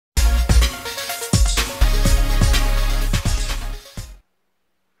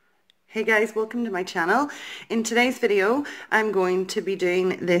Hey guys, welcome to my channel. In today's video, I'm going to be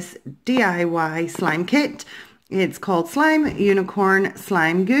doing this DIY slime kit. It's called Slime Unicorn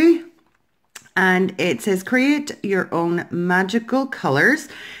Slime Goo, and it says create your own magical colors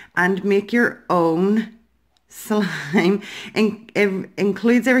and make your own slime. It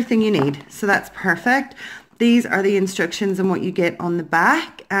includes everything you need, so that's perfect. These are the instructions and what you get on the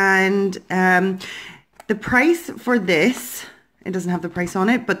back, and the price for this, it doesn't have the price on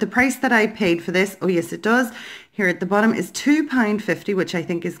it, but the price that I paid for this, oh yes it does, here at the bottom is £2.50, which I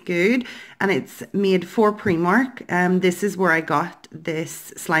think is good, and it's made for Primark. This is where I got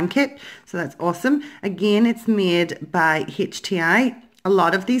this slime kit, so that's awesome. Again, it's made by HTI. A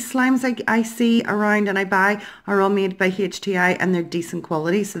lot of these slimes I see around and I buy are all made by HTI, and they're decent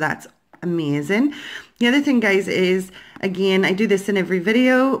quality, so that's amazing. The other thing, guys, is, again, I do this in every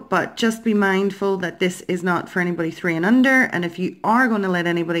video, but just be mindful that this is not for anybody 3 and under. And if you are going to let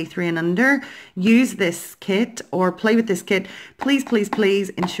anybody 3 and under use this kit or play with this kit, please, please, please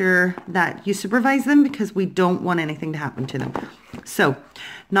ensure that you supervise them, because we don't want anything to happen to them. So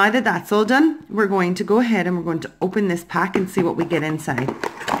now that that's all done, we're going to go ahead and we're going to open this pack and see what we get inside.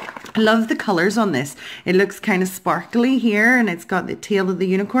 I love the colors on this. It looks kind of sparkly here, and it's got the tail of the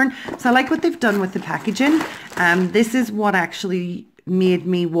unicorn. So I like what they've done with the packaging. This is what actually made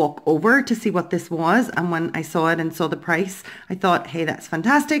me walk over to see what this was. And when I saw it and saw the price, I thought, hey, that's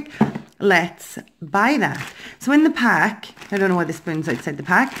fantastic. Let's buy that. So in the pack, I don't know why the spoon's outside the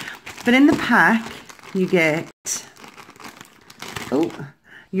pack, but in the pack you get,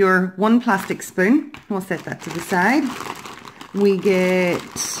 your 1 plastic spoon. We'll set that to the side. We get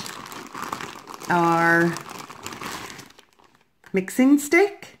our mixing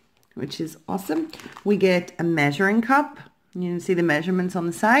stick, which is awesome. We get a measuring cup. You can see the measurements on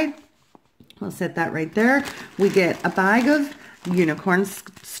the side. We'll set that right there. We get a bag of unicorn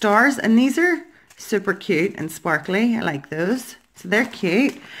stars, and these are super cute and sparkly. I like those. So they're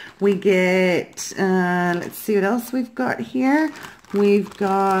cute. We get, let's see what else we've got here. We've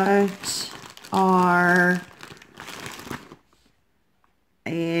got our,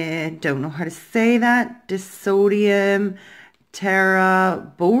 I don't know how to say that, disodium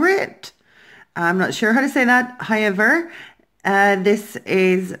teraborate. I'm not sure how to say that. However, this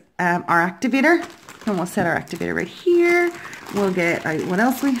is our activator, and we'll set our activator right here. We'll get out what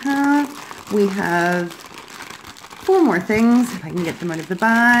else we have. We have 4 more things, if I can get them out of the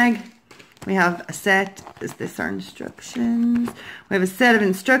bag. We have a set, is this our instructions? We have a set of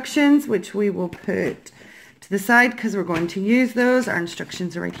instructions, which we will put to the side because we're going to use those. Our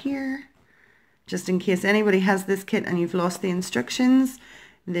instructions are right here, just in case anybody has this kit and you've lost the instructions.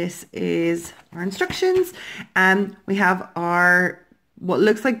 This is our instructions. We have our, what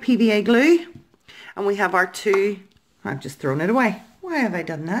looks like PVA glue, and we have our 2, I've just thrown it away. Why have I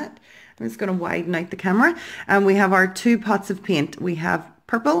done that? I'm just going to widen out the camera. And we have our 2 pots of paint. We have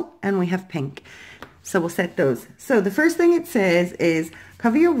purple and we have pink. So we'll set those. So the first thing it says is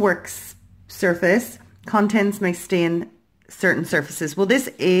cover your work surface. Contents may stain certain surfaces. Well, this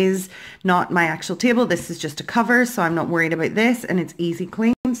is not my actual table. This is just a cover, so I'm not worried about this, and it's easy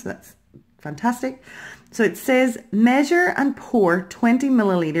clean, so that's fantastic. So it says measure and pour 20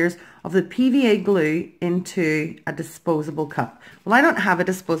 milliliters of the PVA glue into a disposable cup. Well, I don't have a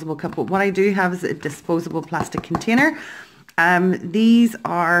disposable cup, but what I do have is a disposable plastic container. These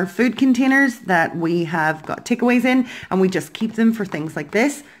are food containers that we have got takeaways in, and we just keep them for things like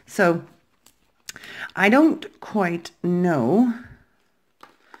this. So I don't quite know.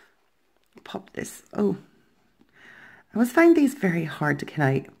 Pop this. Oh, I always find these very hard to get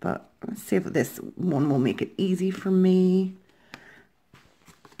out, but let's see if this one will make it easy for me.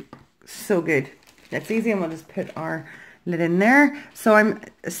 So good. That's easy, and we'll just put our lid in there. So I'm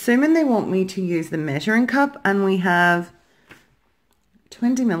assuming they want me to use the measuring cup, and we have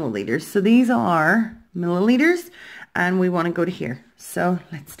 20 milliliters. So these are milliliters, and we want to go to here. So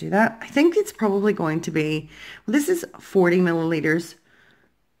let's do that. I think it's probably going to be, well, this is 40 milliliters.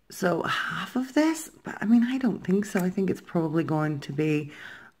 So half of this, but I mean, I don't think so. I think it's probably going to be,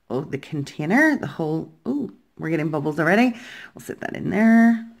 oh, the container, the whole, oh, we're getting bubbles already. We'll set that in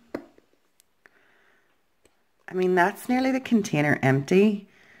there. I mean, that's nearly the container empty.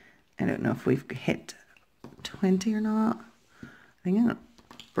 I don't know if we've hit 20 or not. I think I'm going to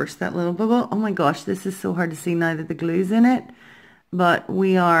burst that little bubble. Oh my gosh, this is so hard to see now that the glue's in it. But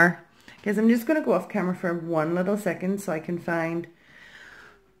we are, guys, I'm just going to go off camera for 1 little second so I can find,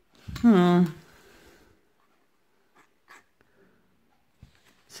 so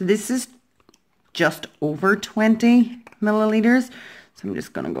this is just over 20 milliliters. So I'm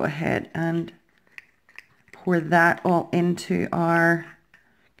just going to go ahead and pour that all into our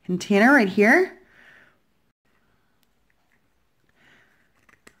container right here.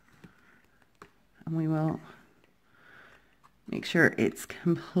 And we will make sure it's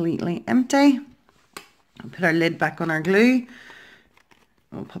completely empty. I'll put our lid back on our glue.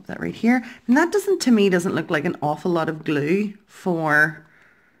 We'll pop that right here. And that doesn't, to me, doesn't look like an awful lot of glue for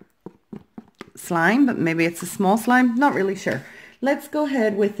slime, but maybe it's a small slime, not really sure. Let's go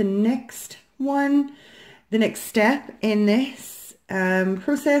ahead with the next one. The next step in this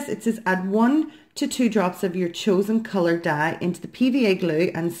process, it says add 1 to 2 drops of your chosen color dye into the PVA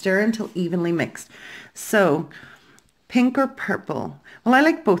glue and stir until evenly mixed. So pink or purple? Well, I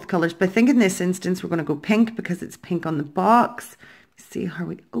like both colors, but I think in this instance we're going to go pink because it's pink on the box. Let's see how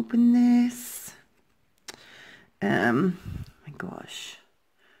we open this. My gosh,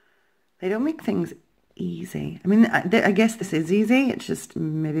 they don't make things easy. I mean, I guess this is easy. It's just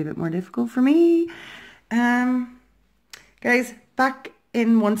maybe a bit more difficult for me. Guys, back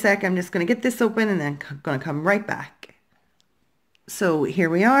in 1 sec. I'm just going to get this open and then going to come right back. So here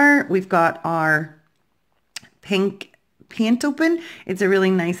we are. We've got our pink paint open. It's a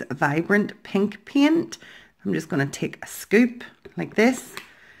really nice, vibrant pink paint. I'm just going to take a scoop like this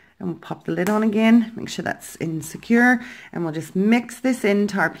and we'll pop the lid on again. Make sure that's in secure, and we'll just mix this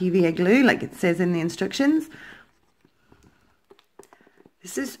into our PVA glue like it says in the instructions.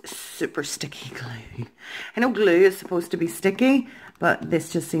 This is super sticky glue. I know glue is supposed to be sticky, but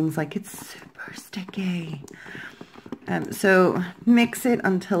this just seems like it's super sticky. So mix it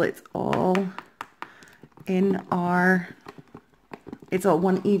until it's all in our, it's all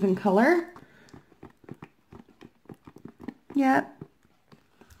one even color. Yeah.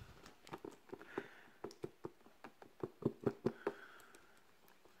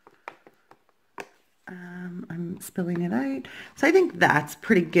 I'm spilling it out. So I think that's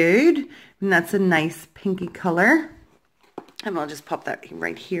pretty good. And that's a nice pinky color. And I'll just pop that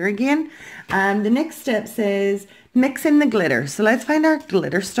right here again. The next step says mix in the glitter. So let's find our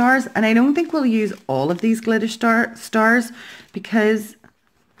glitter stars. And I don't think we'll use all of these glitter stars because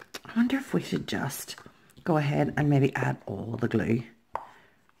I wonder if we should just go ahead and maybe add all the glue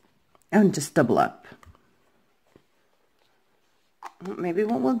and just double up. Maybe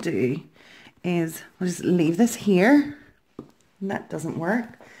what we'll do is we'll just leave this here. And that doesn't work.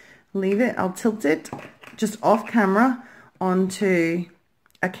 Leave it. I'll tilt it just off camera onto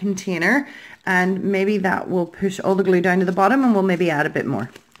a container, and maybe that will push all the glue down to the bottom, and we'll maybe add a bit more.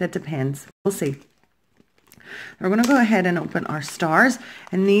 That depends. We'll see. We're going to go ahead and open our stars,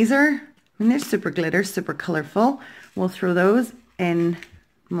 and these are, I mean, they're super glitter, super colorful. We'll throw those in.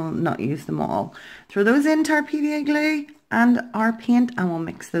 We'll not use them all. Throw those into our PVA glue and our paint, and we'll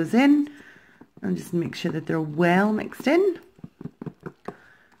mix those in. And just make sure that they're well mixed in.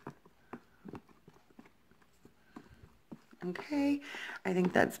 Okay, I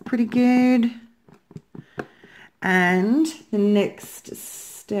think that's pretty good. And the next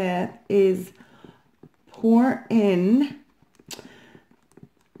step is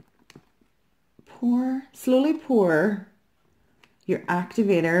slowly pour your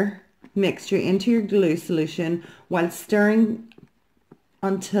activator mixture into your glue solution while stirring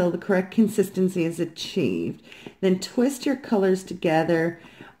until the correct consistency is achieved. Then twist your colors together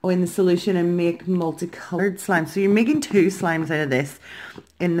in the solution and make multicolored slime. So you're making 2 slimes out of this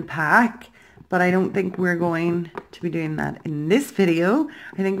in the pack, but I don't think we're going to be doing that in this video.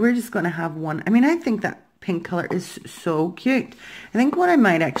 I think we're just going to have one. I mean, I think that pink color is so cute. I think what I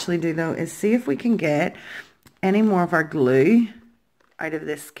might actually do though is see if we can get any more of our glue out of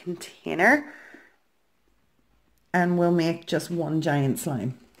this container, and we'll make just one giant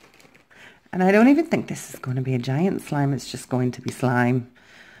slime. And I don't even think this is going to be a giant slime. It's just going to be slime.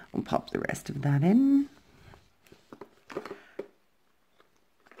 We'll pop the rest of that in.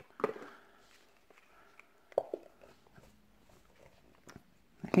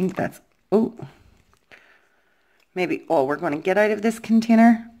 I think that's, oh, maybe all we're going to get out of this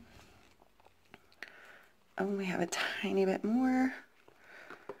container. Oh, we have a tiny bit more.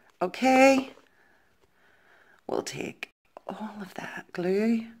 Okay. We'll take all of that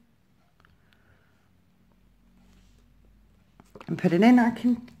glue and put it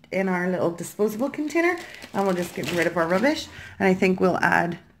in our little disposable container, and we'll just get rid of our rubbish. And I think we'll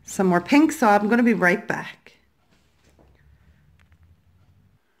add some more pink, so I'm going to be right back.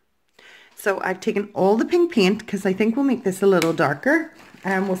 So I've taken all the pink paint because I think we'll make this a little darker,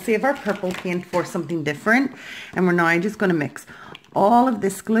 and we'll save our purple paint for something different. And we're now just going to mix all of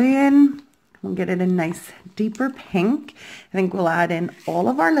this glue in. We'll get it a nice deeper pink. I think we'll add in all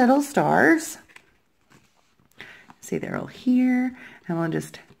of our little stars. See, they're all here. And we'll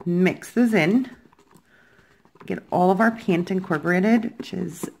just mix those in get all of our paint incorporated, which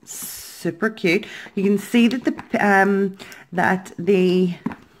is super cute. You can see that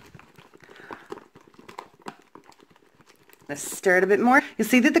let's stir it a bit more. You'll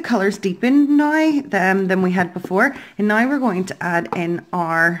see that the color's deepened now than we had before. And now we're going to add in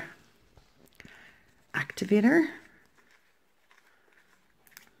our activator.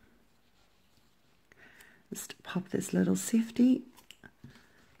 Just pop this little safety.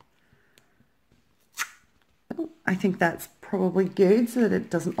 Oh, I think that's probably good so that it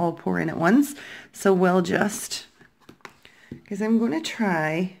doesn't all pour in at once. So we'll just, because I'm going to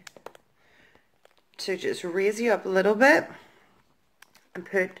try to just raise you up a little bit and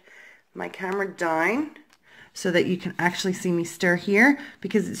put my camera down so that you can actually see me stir here,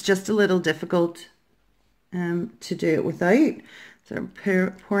 because it's just a little difficult to do it without. So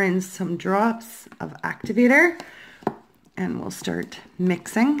pour in some drops of activator and we'll start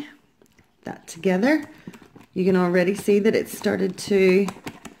mixing that together. You can already see that it's started to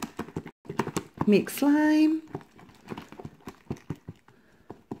make slime.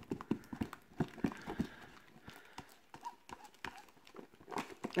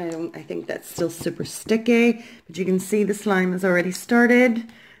 I think that's still super sticky, but you can see the slime has already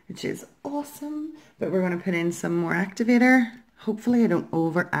started, which is awesome. But we're going to put in some more activator. Hopefully I don't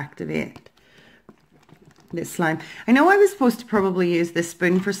over activate this slime. I know I was supposed to probably use this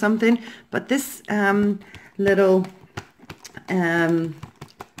spoon for something, but this little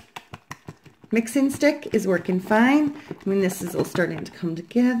mixing stick is working fine. I mean, this is all starting to come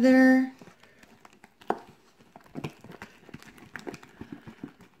together.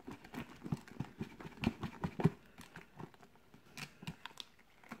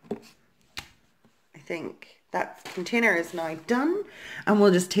 I think that container is now done, and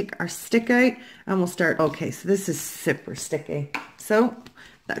we'll just take our stick out and we'll start. Okay, so this is super sticky, so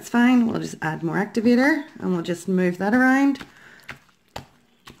that's fine. We'll just add more activator and we'll just move that around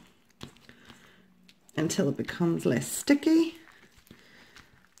until it becomes less sticky.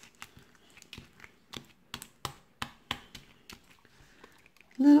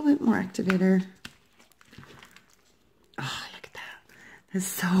 A little bit more activator. Oh, look at that. It's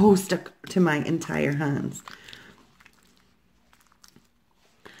so stuck to my entire hands.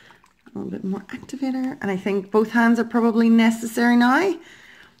 A little bit more activator, and I think both hands are probably necessary now. I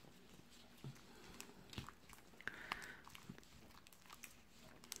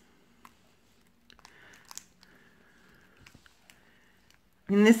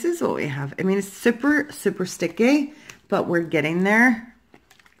mean, this is what we have. I mean, it's super, super sticky, but we're getting there.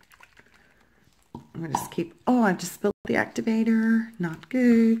 I'm gonna just keep, oh, I just spilled the activator, not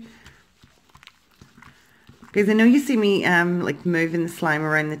good. Because I know you see me like moving the slime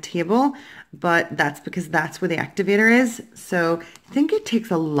around the table, but that's because that's where the activator is. So I think it takes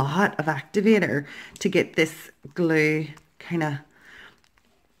a lot of activator to get this glue kind of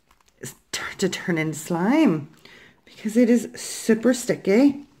to turn into slime, because it is super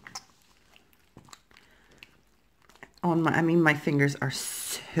sticky. I mean, my fingers are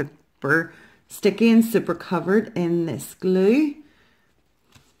super sticky and super covered in this glue.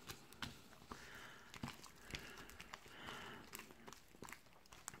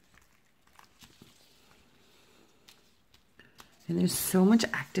 And there's so much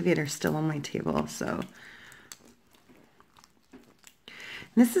activator still on my table, so.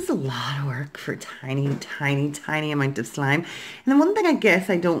 And this is a lot of work for tiny, tiny, tiny amount of slime. And the one thing I guess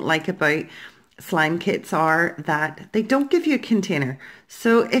I don't like about slime kits are that they don't give you a container.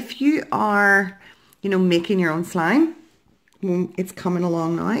 So if you are, you know, making your own slime, it's coming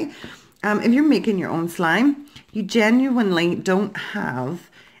along now. If you're making your own slime, you genuinely don't have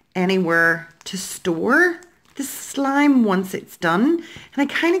anywhere to store the slime once it's done. And I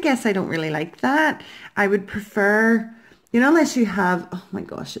kind of guess I don't really like that. I would prefer, you know, unless you have, oh my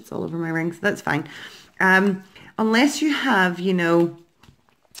gosh, it's all over my rings. That's fine. Unless you have, you know,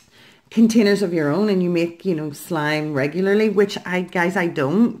 containers of your own and you make, you know, slime regularly, which I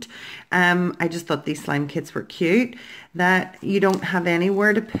don't. I just thought these slime kits were cute, that you don't have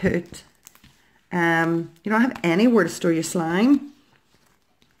anywhere to put, you don't have anywhere to store your slime.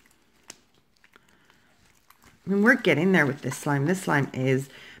 I mean, we're getting there with this slime. This slime is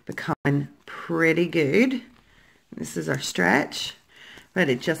becoming pretty good. This is our stretch, but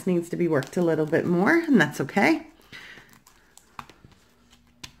it just needs to be worked a little bit more, and that's okay.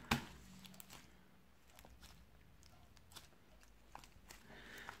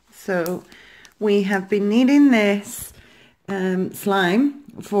 So we have been kneading this slime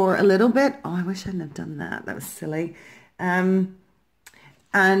for a little bit. Oh, I wish I hadn't have done that. That was silly.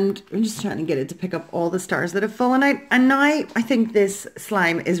 And I'm just trying to get it to pick up all the stars that have fallen out. And now I think this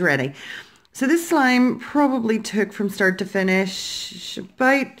slime is ready. So this slime probably took from start to finish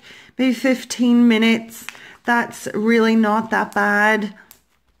about maybe 15 minutes. That's really not that bad.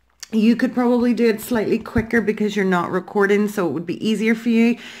 You could probably do it slightly quicker because you're not recording, so it would be easier for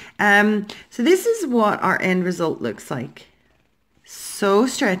you. So this is what our end result looks like. So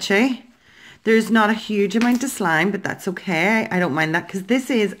stretchy. There's not a huge amount of slime, but that's okay. I don't mind that because this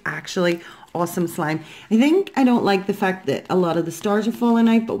is actually awesome slime. I don't like the fact that a lot of the stars are falling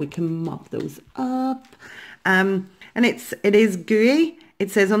out, but we can mop those up. And it is gooey.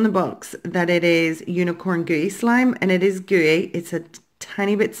 It says on the box that it is unicorn gooey slime, and it is gooey. It's a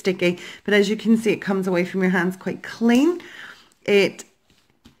tiny bit sticky, but as you can see, it comes away from your hands quite clean. This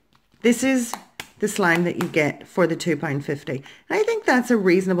is the slime that you get for the £2.50. And I think that's a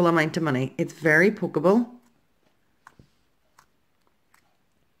reasonable amount of money. It's very pokeable.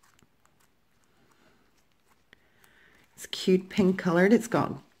 It's cute pink colored. It's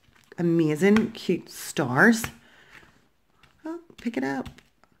got amazing cute stars. Oh, pick it up.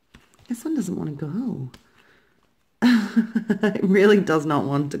 This one doesn't want to go. It really does not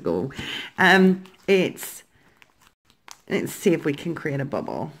want to go. Let's see if we can create a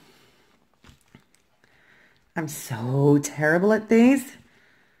bubble. I'm so terrible at these.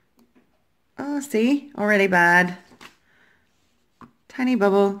 Oh, see, already bad. Tiny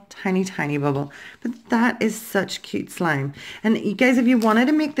bubble, tiny bubble. But that is such cute slime. And you guys, if you wanted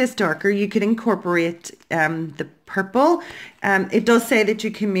to make this darker, you could incorporate the purple. It does say that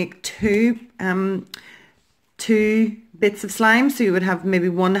you can make two bits of slime, so you would have maybe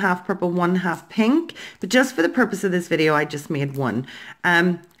 1/2 purple, 1/2 pink, but just for the purpose of this video I just made one.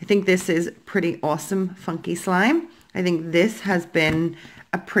 I think this is pretty awesome funky slime. I think this has been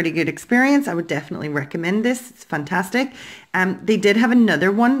a pretty good experience. I would definitely recommend this. It's fantastic. They did have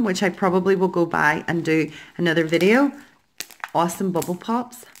another one which I probably will go by and do another video. Awesome bubble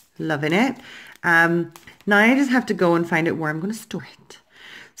pops, loving it. Now I just have to go and find out where I'm going to store it.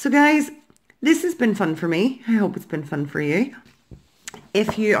 So guys, this has been fun for me. I hope it's been fun for you.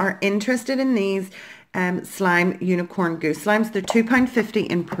 If you are interested in these slime unicorn goose slimes, they're £2.50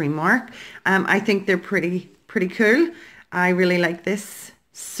 in Primark. I think they're pretty cool. I really like this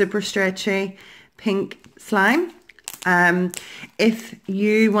super stretchy pink slime. If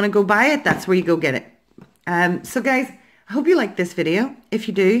you want to go buy it, that's where you go get it. So guys, I hope you like this video. If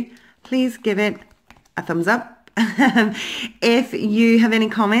you do, please give it a thumbs up. If you have any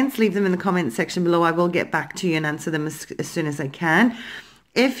comments, leave them in the comment section below. I will get back to you and answer them as soon as I can.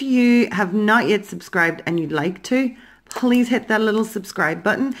 If you have not yet subscribed and you'd like to, please hit that little subscribe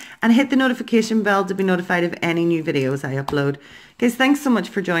button and hit the notification bell to be notified of any new videos I upload. Guys, thanks so much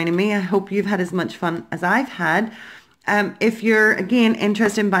for joining me. I hope you've had as much fun as I've had. If you're again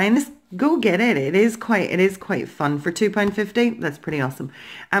interested in buying this, go get it. It is quite fun for £2.50. That's pretty awesome.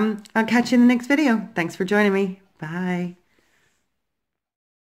 I'll catch you in the next video. Thanks for joining me. Bye.